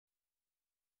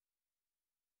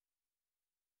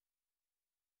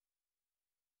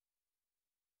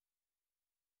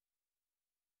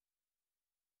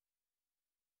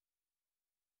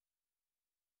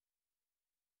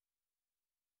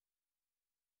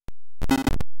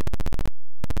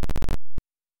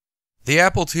The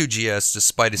Apple IIGS,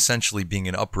 despite essentially being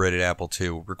an upgraded Apple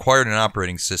II, required an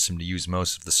operating system to use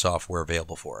most of the software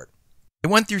available for it. It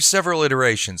went through several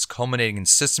iterations, culminating in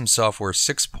System Software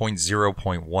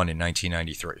 6.0.1 in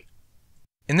 1993.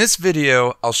 In this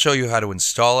video, I'll show you how to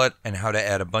install it and how to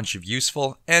add a bunch of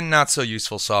useful and not so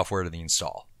useful software to the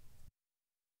install.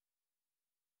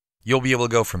 You'll be able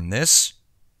to go from this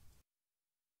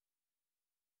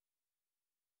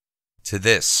to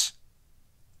this.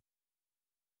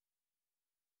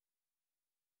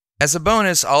 As a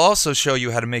bonus, I'll also show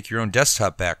you how to make your own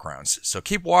desktop backgrounds, so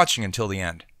keep watching until the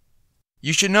end.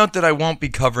 You should note that I won't be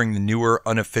covering the newer,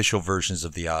 unofficial versions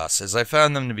of the OS, as I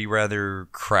found them to be rather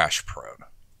crash-prone.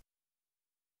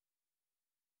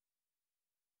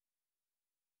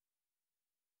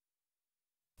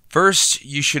 First,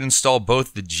 you should install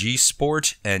both the G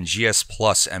Sport and GS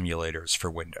Plus emulators for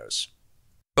Windows.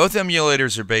 Both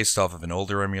emulators are based off of an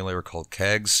older emulator called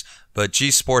IIGS, but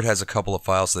G Sport has a couple of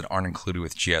files that aren't included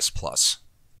with GS Plus.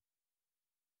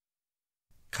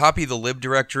 Copy the lib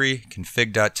directory,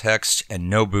 config.txt,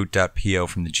 and noboot.po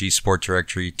from the G Sport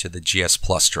directory to the GS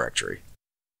Plus directory.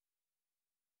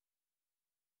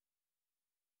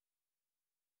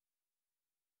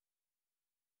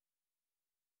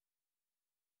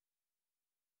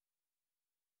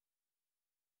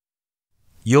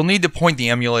 You'll need to point the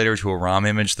emulator to a ROM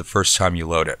image the first time you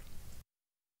load it.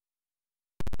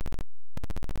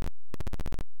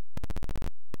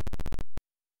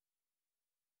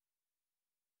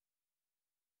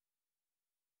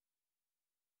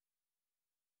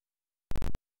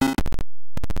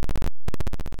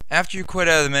 After you quit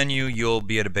out of the menu, you'll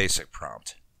be at a basic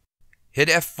prompt. Hit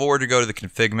F4 to go to the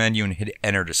config menu and hit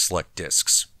enter to select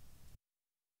disks.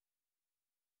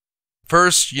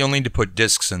 First, you'll need to put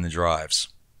disks in the drives.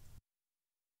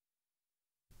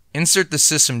 Insert the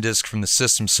system disk from the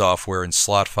system software in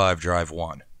slot 5 drive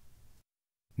 1.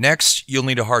 Next, you'll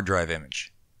need a hard drive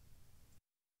image.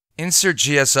 Insert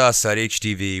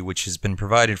gsos.hdv, which has been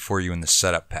provided for you in the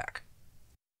setup pack.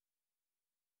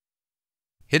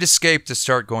 Hit escape to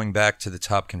start going back to the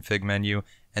top config menu,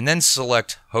 and then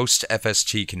select host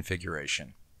FST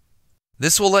configuration.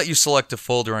 This will let you select a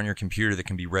folder on your computer that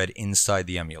can be read inside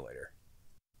the emulator.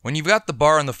 When you've got the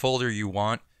bar on the folder you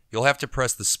want, you'll have to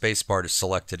press the spacebar to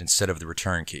select it instead of the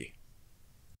return key.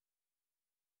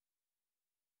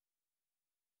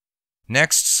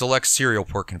 Next, select serial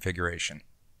port configuration.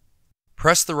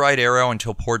 Press the right arrow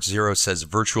until port 0 says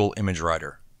Virtual Image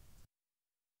Writer.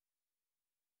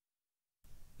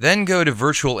 Then go to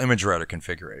Virtual Image Writer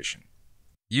configuration.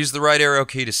 Use the right arrow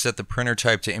key to set the printer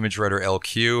type to Image Writer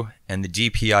LQ and the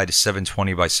DPI to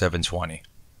 720 by 720.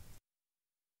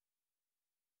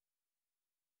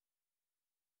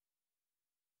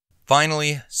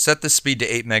 Finally, set the speed to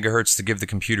 8 MHz to give the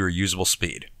computer a usable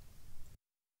speed.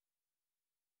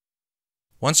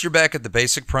 Once you're back at the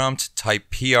basic prompt,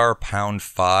 type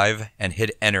PR#5 and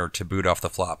hit enter to boot off the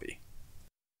floppy.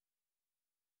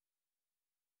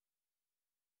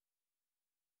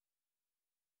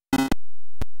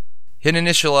 Hit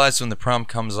initialize when the prompt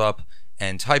comes up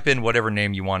and type in whatever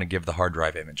name you want to give the hard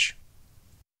drive image.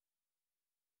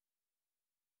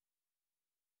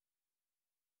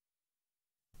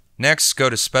 Next, go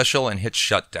to Special and hit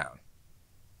Shutdown.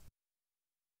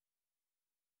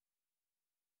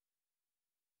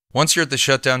 Once you're at the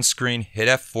shutdown screen, hit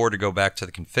F4 to go back to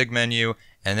the config menu,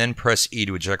 and then press E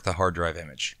to eject the hard drive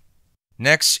image.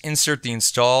 Next, insert the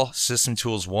Install, System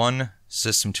Tools 1,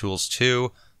 System Tools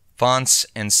 2, Fonts,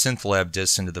 and SynthLab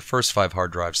disks into the first 5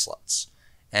 hard drive slots,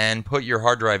 and put your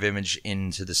hard drive image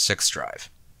into the 6th drive.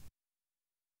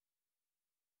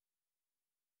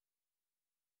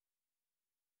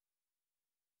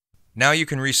 Now you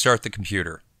can restart the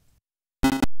computer.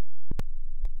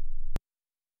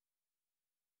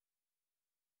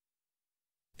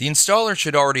 The installer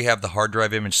should already have the hard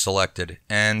drive image selected,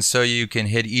 and so you can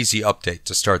hit Easy Update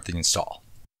to start the install.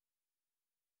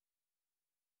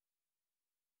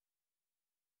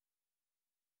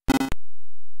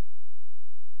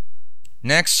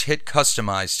 Next, hit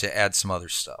Customize to add some other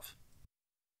stuff.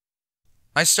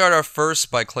 I start off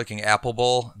first by clicking Apple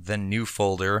Bowl, then New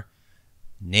Folder,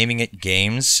 naming it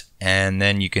Games, and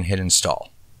then you can hit Install.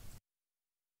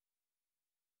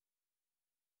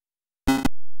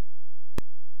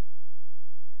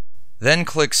 Then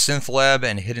click SynthLab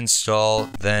and hit Install,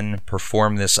 then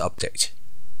perform this update.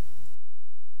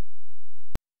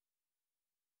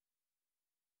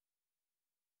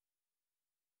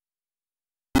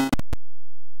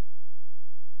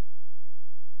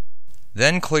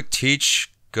 Then click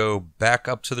Teach, go back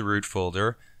up to the root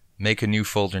folder, make a new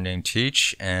folder named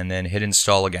Teach, and then hit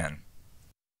Install again.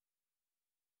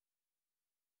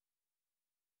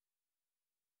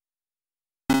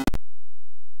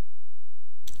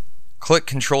 Click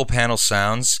Control Panel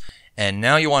Sounds, and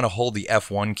now you want to hold the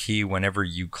F1 key whenever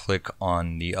you click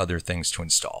on the other things to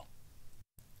install.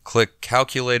 Click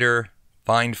Calculator,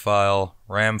 Find File,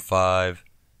 RAM 5,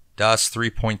 DOS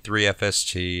 3.3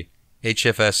 FST,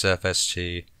 HFS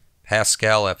FST,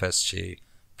 Pascal FST,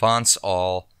 Fonts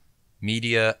All,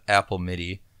 Media Apple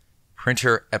MIDI,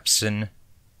 Printer Epson,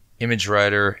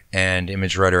 ImageWriter, and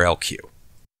ImageWriter LQ.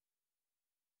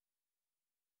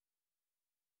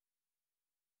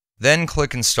 Then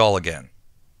click Install again.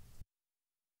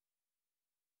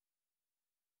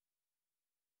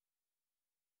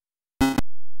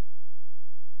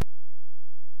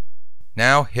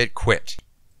 Now hit Quit.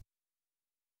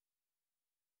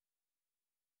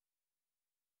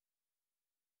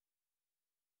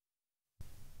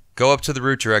 Go up to the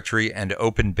root directory and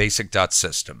open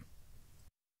basic.system.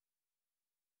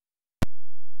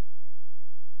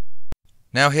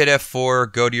 Now hit F4,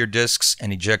 go to your disks,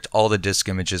 and eject all the disk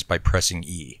images by pressing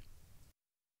E.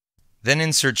 Then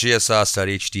insert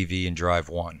gsos.hdv in drive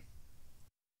 1.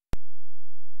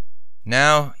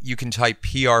 Now you can type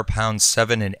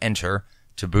PR#7 and enter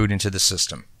to boot into the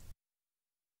system.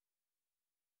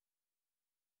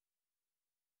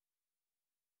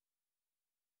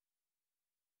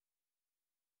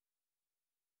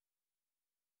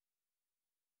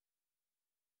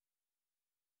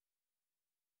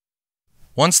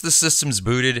 Once the system's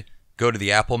booted, go to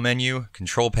the Apple menu,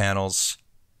 Control Panels,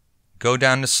 go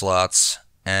down to Slots,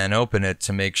 and open it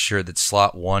to make sure that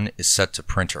slot 1 is set to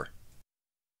printer.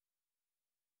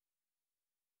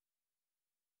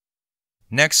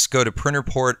 Next, go to Printer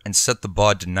Port and set the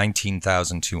baud to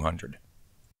 19,200.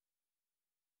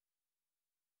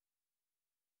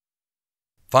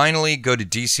 Finally, go to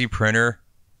DC Printer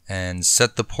and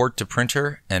set the port to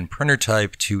printer and printer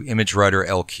type to ImageWriter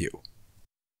LQ.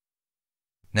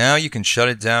 Now you can shut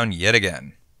it down yet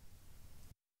again.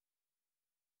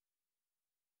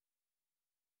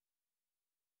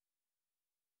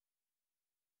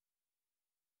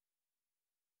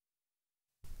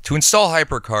 To install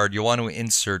HyperCard, you'll want to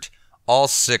insert all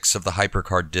 6 of the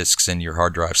HyperCard disks in your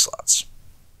hard drive slots.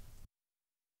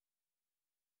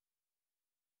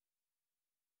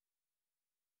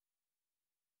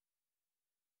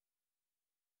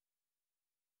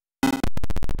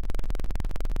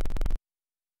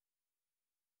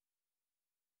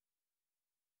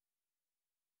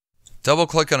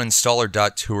 Double-click on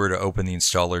installer.tour to open the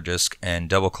installer disk and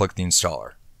double-click the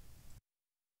installer.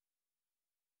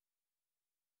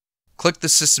 Click the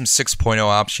System 6.0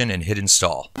 option and hit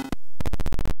Install.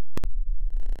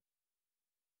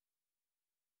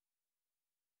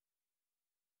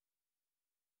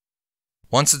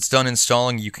 Once it's done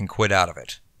installing, you can quit out of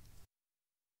it.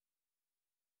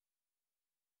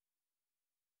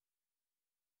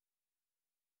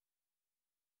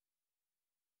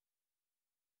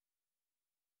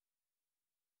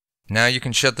 Now you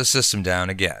can shut the system down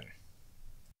again.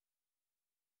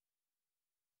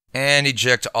 And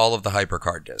eject all of the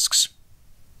HyperCard disks.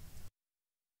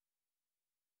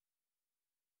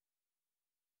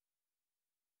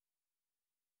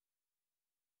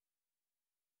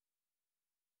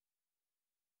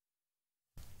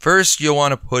 First, you'll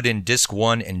want to put in Disk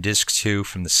 1 and Disk 2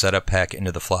 from the setup pack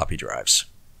into the floppy drives.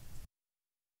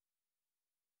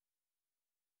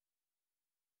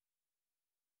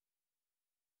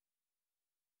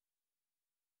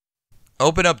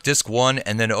 Open up Disk 1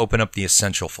 and then open up the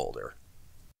Essential folder.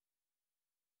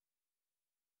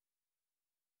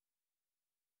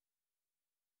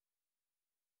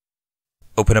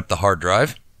 Open up the hard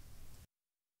drive.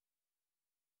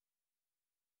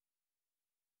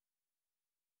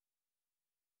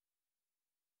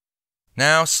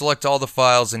 Now select all the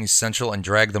files in Essential and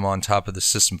drag them on top of the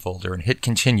System folder and hit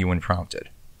Continue when prompted.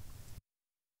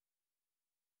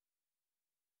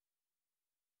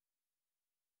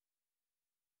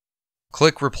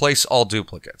 Click Replace All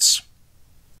Duplicates.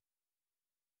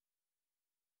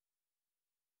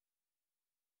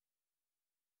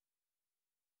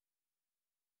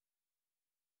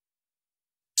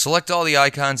 Select all the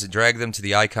icons and drag them to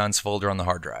the Icons folder on the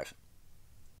hard drive.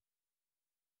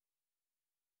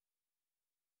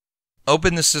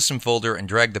 Open the System folder and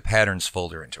drag the Patterns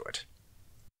folder into it.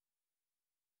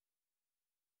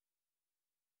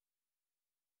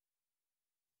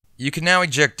 You can now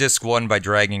eject Disk 1 by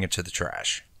dragging it to the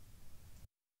trash.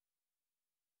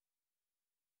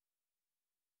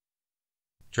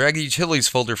 Drag the Utilities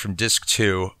folder from Disk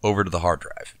 2 over to the hard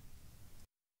drive.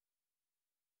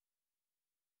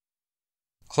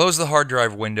 Close the hard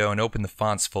drive window and open the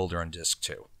Fonts folder on Disk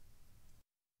 2.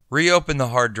 Reopen the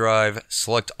hard drive,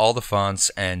 select all the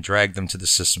fonts, and drag them to the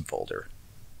System folder.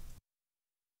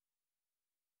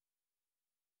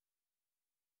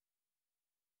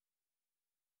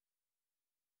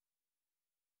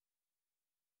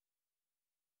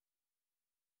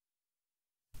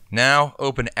 Now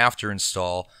open After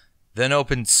Install, then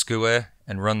open TSCUE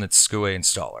and run the TSCUE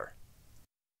installer.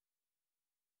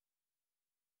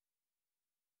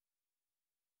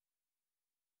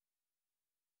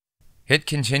 Hit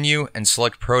Continue and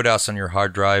select ProDOS on your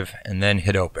hard drive, and then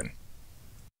hit Open.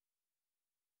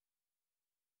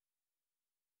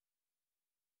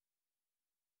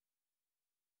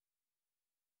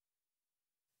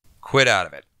 Quit out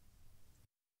of it.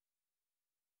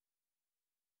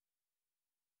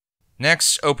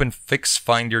 Next, open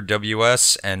FixFinder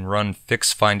WS and run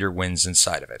FixFinder Wins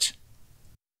inside of it.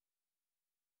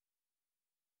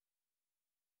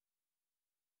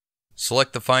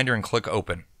 Select the Finder and click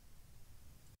Open.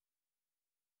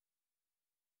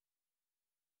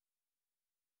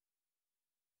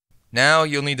 Now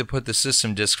you'll need to put the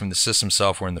system disk from the system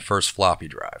software in the first floppy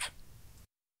drive.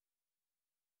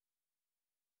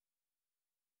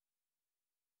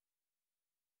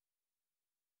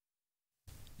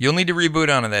 You'll need to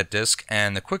reboot onto that disk,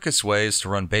 and the quickest way is to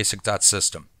run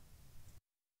basic.system.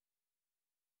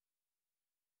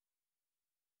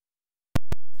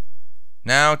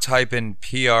 Now type in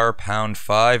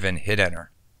PR#5 and hit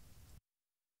enter.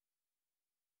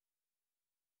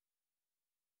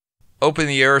 Open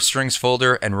the error strings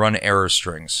folder and run error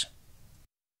strings.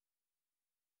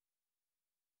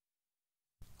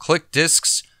 Click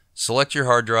Disks, select your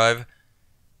hard drive,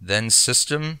 then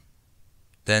System,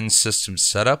 then System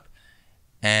Setup,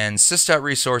 and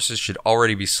sys.resources should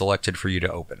already be selected for you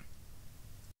to open.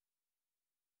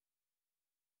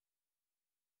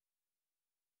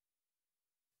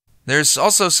 There's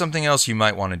also something else you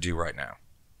might want to do right now.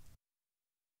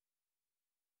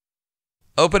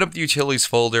 Open up the Utilities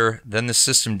folder, then the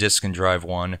System Disk and Drive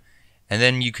 1, and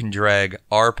then you can drag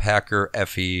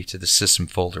rpacker.fe to the System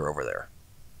folder over there.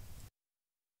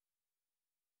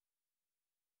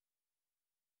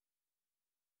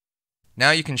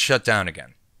 Now you can shut down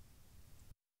again.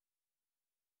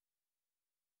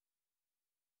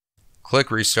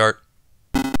 Click Restart.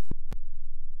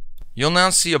 You'll now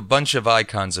see a bunch of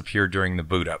icons appear during the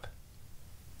boot up.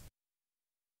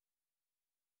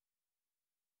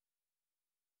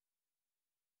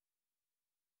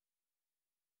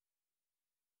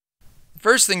 The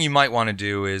first thing you might want to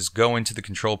do is go into the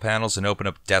control panels and open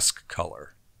up Desk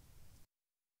Color.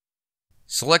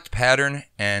 Select Pattern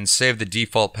and save the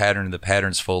default pattern in the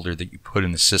Patterns folder that you put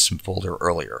in the System folder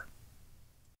earlier.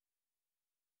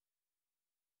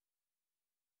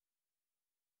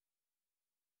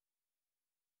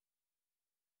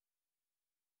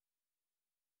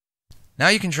 Now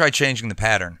you can try changing the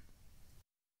pattern.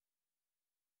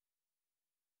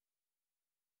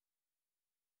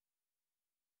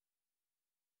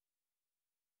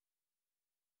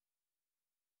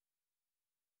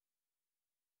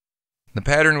 The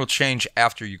pattern will change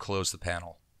after you close the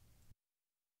panel.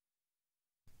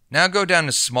 Now go down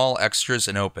to Small Extras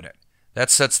and open it. That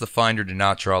sets the Finder to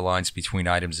not draw lines between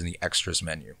items in the Extras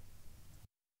menu.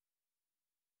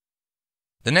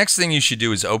 The next thing you should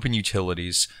do is open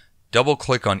Utilities,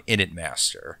 double-click on Init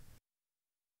Master.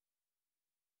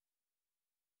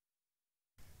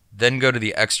 Then go to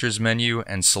the Extras menu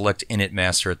and select Init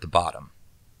Master at the bottom.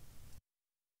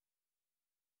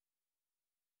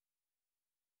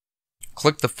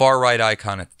 Click the far right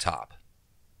icon at the top.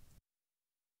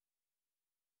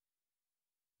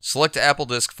 Select Apple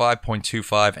Disk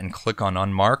 5.25 and click on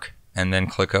Unmark, and then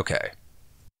click OK.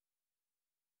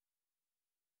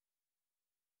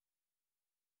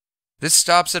 This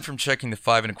stops it from checking the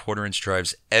 5.25-inch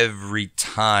drives every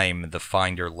time the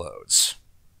Finder loads.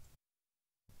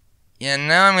 And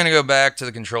now I'm going to go back to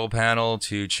the control panel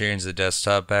to change the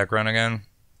desktop background again.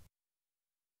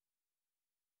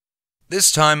 This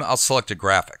time, I'll select a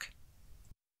graphic.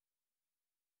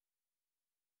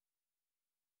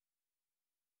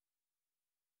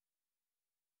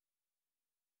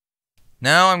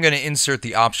 Now I'm going to insert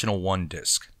the optional 1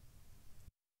 disk.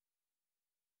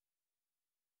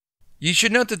 You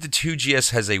should note that the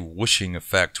 2GS has a whooshing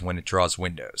effect when it draws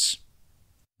windows.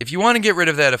 If you want to get rid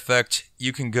of that effect,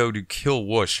 you can go to Kill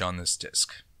Whoosh on this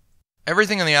disk.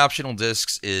 Everything on the optional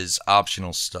disks is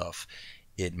optional stuff.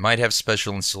 It might have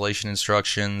special installation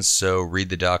instructions, so read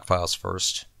the doc files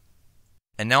first.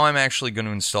 And now I'm actually going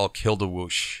to install Kill the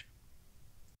Whoosh.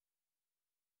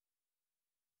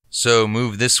 So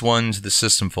move this one to the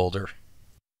System folder.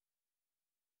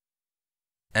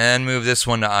 And move this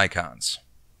one to Icons.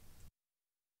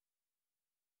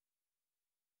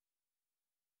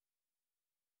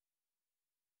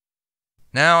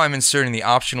 Now I'm inserting the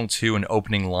optional 2 and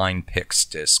opening line picks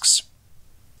disks.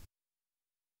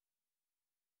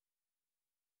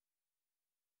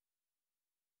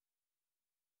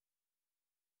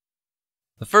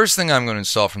 The first thing I'm going to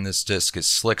install from this disk is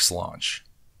Slick's Launch.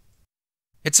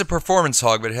 It's a performance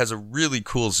hog, but it has a really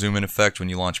cool zoom-in effect when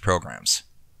you launch programs.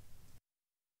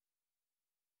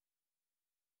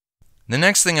 The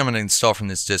next thing I'm going to install from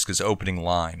this disk is Opening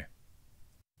Line.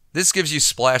 This gives you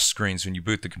splash screens when you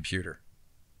boot the computer.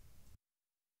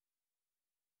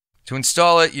 To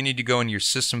install it, you need to go into your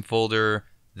System folder,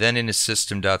 then into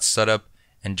System.Setup,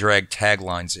 and drag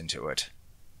taglines into it.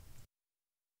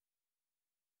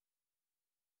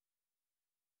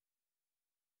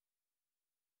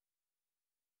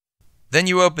 Then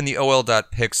you open the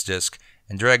ol.pix disk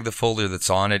and drag the folder that's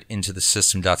on it into the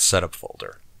System.Setup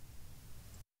folder.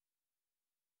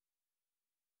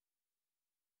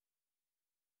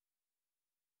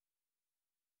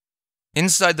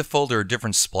 Inside the folder are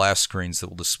different splash screens that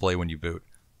will display when you boot.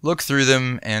 Look through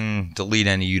them and delete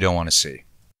any you don't want to see.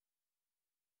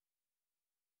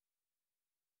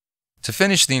 To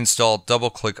finish the install,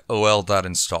 double-click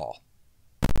ol.install.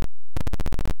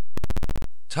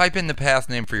 Type in the path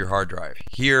name for your hard drive.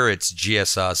 Here it's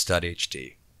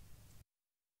gsos.hd.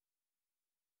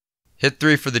 Hit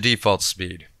 3 for the default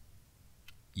speed.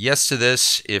 Yes to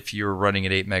this if you're running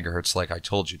at 8 MHz like I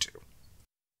told you to.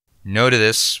 No to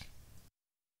this.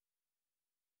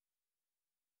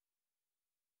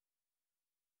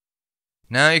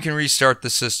 Now you can restart the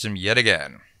system yet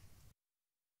again.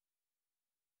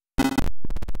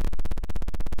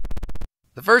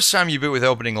 The first time you boot with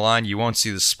Opening Line, you won't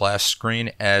see the splash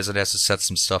screen as it has to set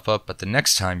some stuff up, but the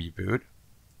next time you boot,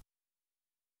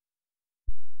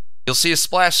 you'll see a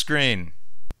splash screen.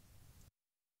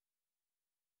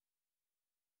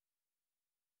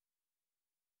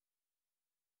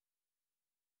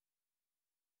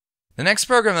 The next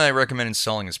program that I recommend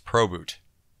installing is ProBoot.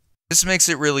 This makes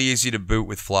it really easy to boot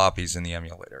with floppies in the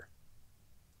emulator.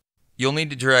 You'll need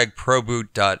to drag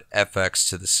proboot.fx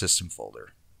to the System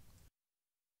folder.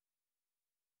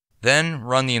 Then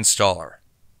run the installer.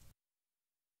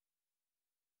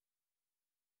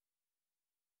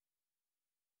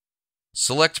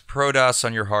 Select ProDOS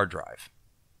on your hard drive.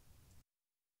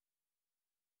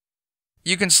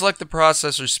 You can select the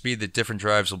processor speed that different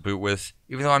drives will boot with,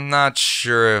 even though I'm not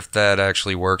sure if that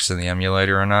actually works in the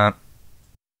emulator or not.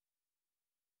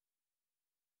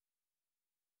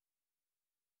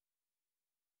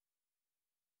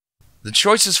 The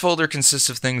Choices folder consists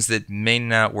of things that may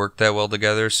not work that well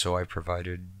together, so I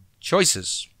provided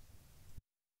choices.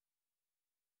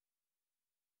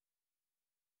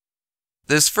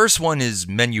 This first one is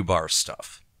menu bar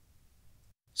stuff.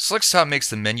 SlickStop makes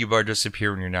the menu bar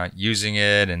disappear when you're not using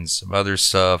it, and some other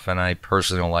stuff, and I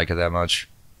personally don't like it that much.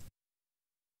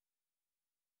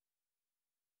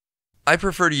 I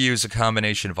prefer to use a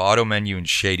combination of auto menu and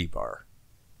shady bar.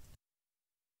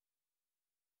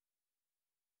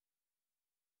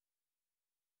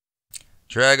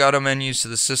 Drag auto menus to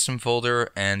the System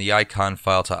folder and the icon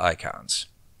file to icons.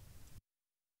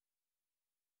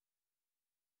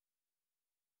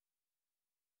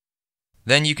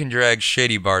 Then you can drag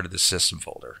shady bar to the System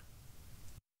folder.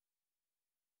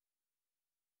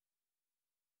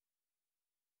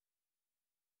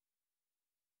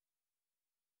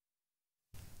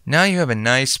 Now you have a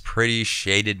nice, pretty,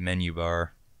 shaded menu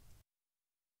bar.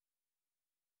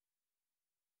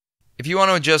 If you want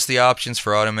to adjust the options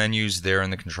for auto menus, they're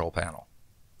in the control panel.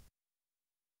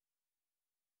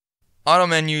 Auto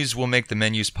menus will make the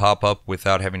menus pop up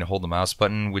without having to hold the mouse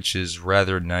button, which is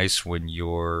rather nice when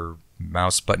your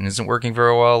mouse button isn't working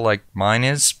very well like mine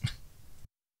is.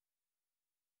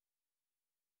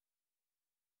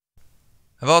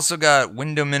 I've also got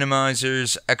window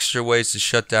minimizers, extra ways to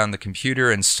shut down the computer,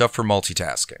 and stuff for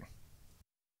multitasking.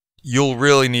 You'll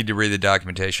really need to read the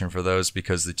documentation for those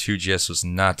because the 2GS was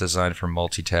not designed for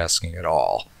multitasking at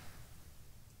all.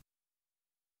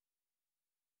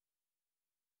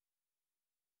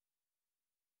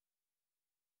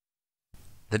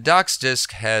 The docs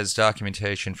disk has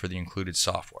documentation for the included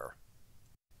software.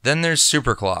 Then there's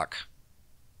Superclock.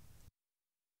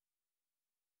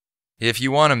 If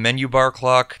you want a menu bar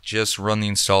clock, just run the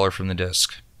installer from the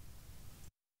disk.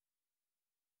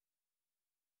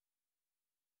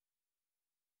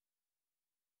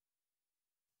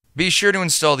 Be sure to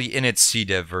install the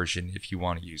init-cdev version if you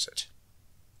want to use it.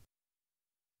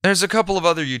 There's a couple of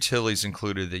other utilities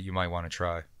included that you might want to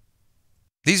try.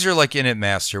 These are like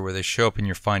initmaster, where they show up in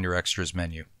your Finder Extras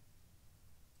menu.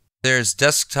 There's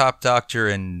Desktop Doctor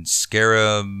and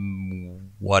Scarab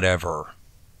whatever.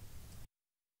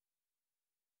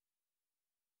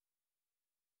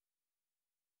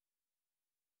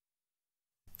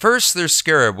 First, there's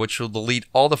Scarab, which will delete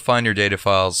all the Finder data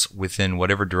files within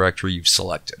whatever directory you've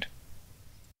selected.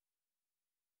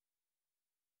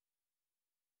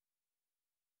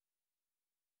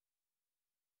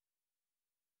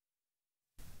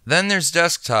 Then there's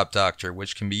Desktop Doctor,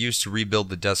 which can be used to rebuild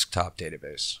the desktop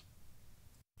database.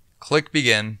 Click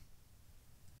Begin.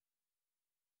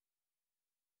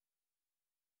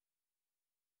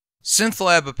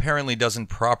 SynthLab apparently doesn't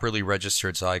properly register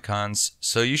its icons,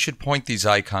 so you should point these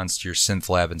icons to your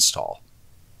SynthLab install.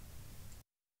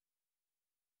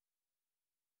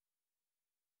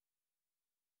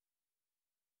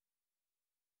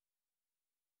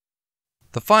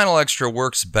 The final extra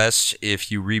works best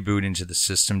if you reboot into the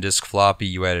system disk floppy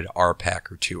you added RPAC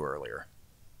or 2 earlier.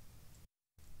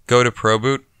 Go to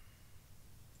ProBoot.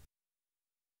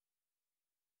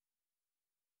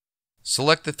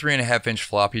 Select the 3.5-inch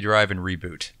floppy drive and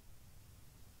reboot.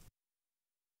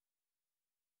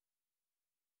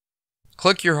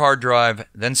 Click your hard drive,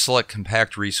 then select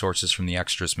Compact Resources from the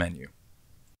Extras menu.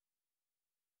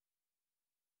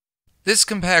 This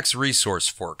compacts resource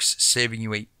forks, saving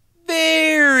you a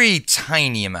very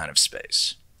tiny amount of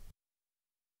space.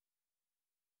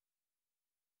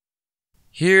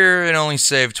 Here it only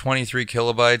saved 23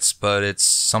 kilobytes, but it's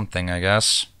something, I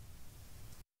guess.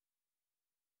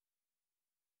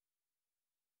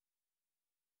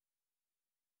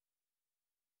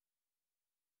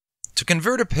 To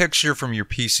convert a picture from your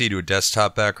PC to a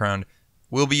desktop background,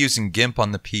 we'll be using GIMP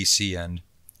on the PC end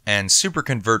and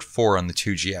SuperConvert 4 on the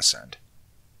 2GS end.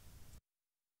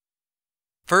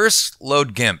 First,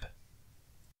 load GIMP.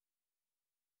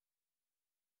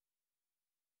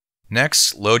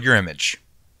 Next, load your image.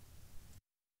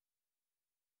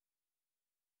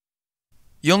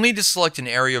 You'll need to select an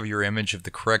area of your image of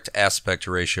the correct aspect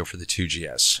ratio for the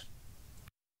 2GS.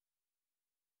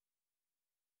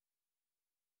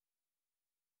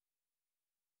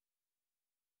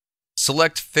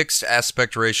 Select Fixed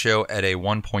Aspect Ratio at a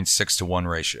 1.6:1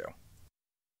 ratio.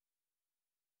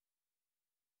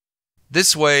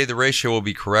 This way, the ratio will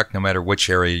be correct no matter which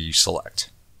area you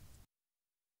select.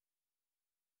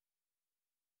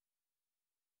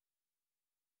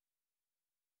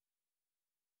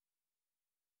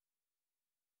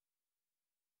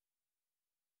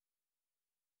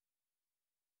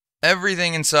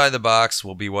 Everything inside the box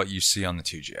will be what you see on the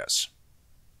 2GS.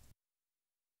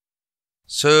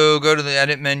 So go to the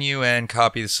Edit menu and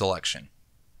copy the selection.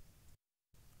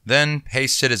 Then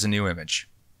paste it as a new image.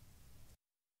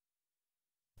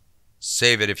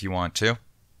 Save it if you want to.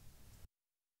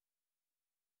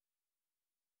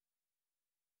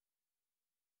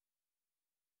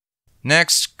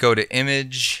 Next, go to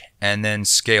Image and then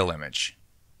Scale Image.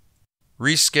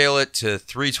 Rescale it to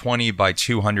 320 by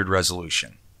 200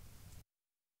 resolution.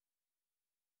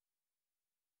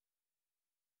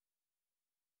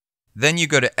 Then you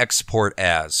go to Export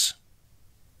As.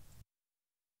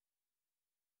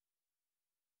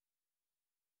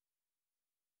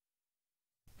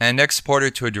 And export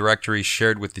it to a directory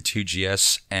shared with the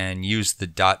 2GS and use the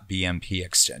 .bmp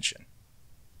extension.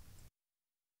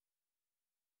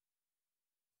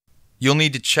 You'll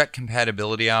need to check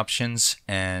compatibility options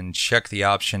and check the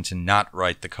option to not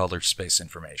write the color space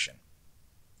information.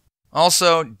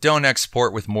 Also, don't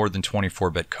export with more than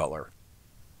 24-bit color.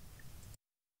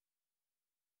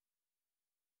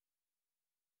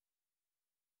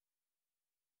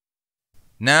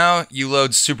 Now you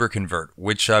load SuperConvert,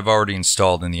 which I've already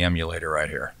installed in the emulator right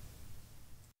here.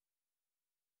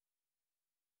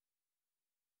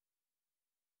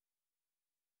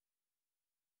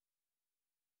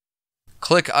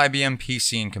 Click IBM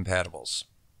PC Incompatibles.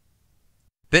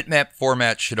 Bitmap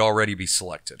format should already be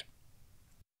selected.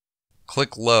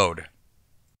 Click Load.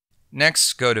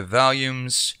 Next, go to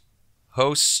Volumes,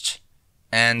 Host,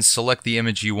 and select the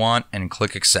image you want and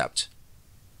click Accept.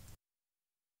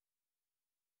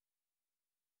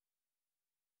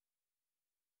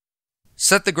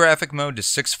 Set the graphic mode to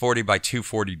 640 by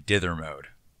 240 dither mode.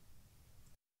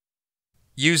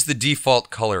 Use the default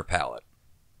color palette.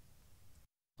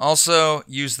 Also,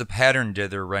 use the pattern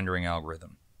dither rendering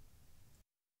algorithm.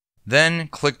 Then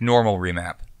click Normal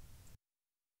Remap.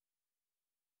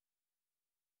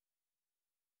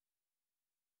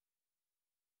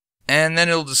 And then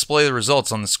it'll display the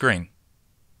results on the screen.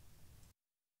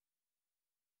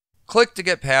 Click to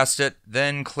get past it,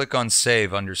 then click on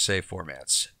Save under Save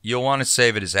Formats. You'll want to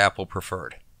save it as Apple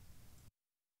Preferred.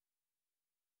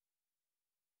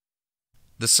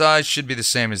 The size should be the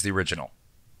same as the original.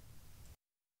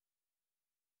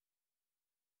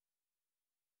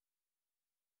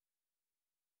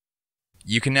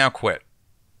 You can now quit.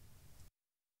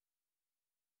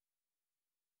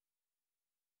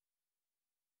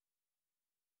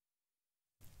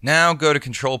 Now go to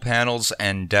Control Panels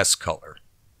and Desk Color.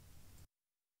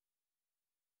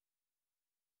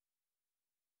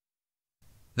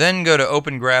 Then go to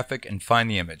Open Graphic and find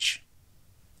the image.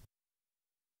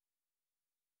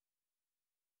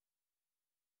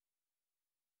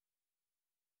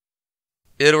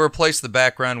 It'll replace the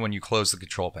background when you close the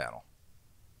control panel.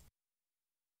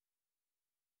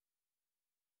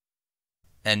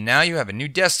 And now you have a new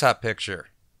desktop picture.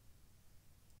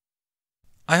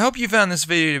 I hope you found this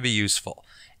video to be useful.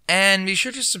 And be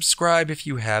sure to subscribe if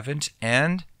you haven't,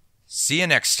 and see you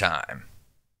next time.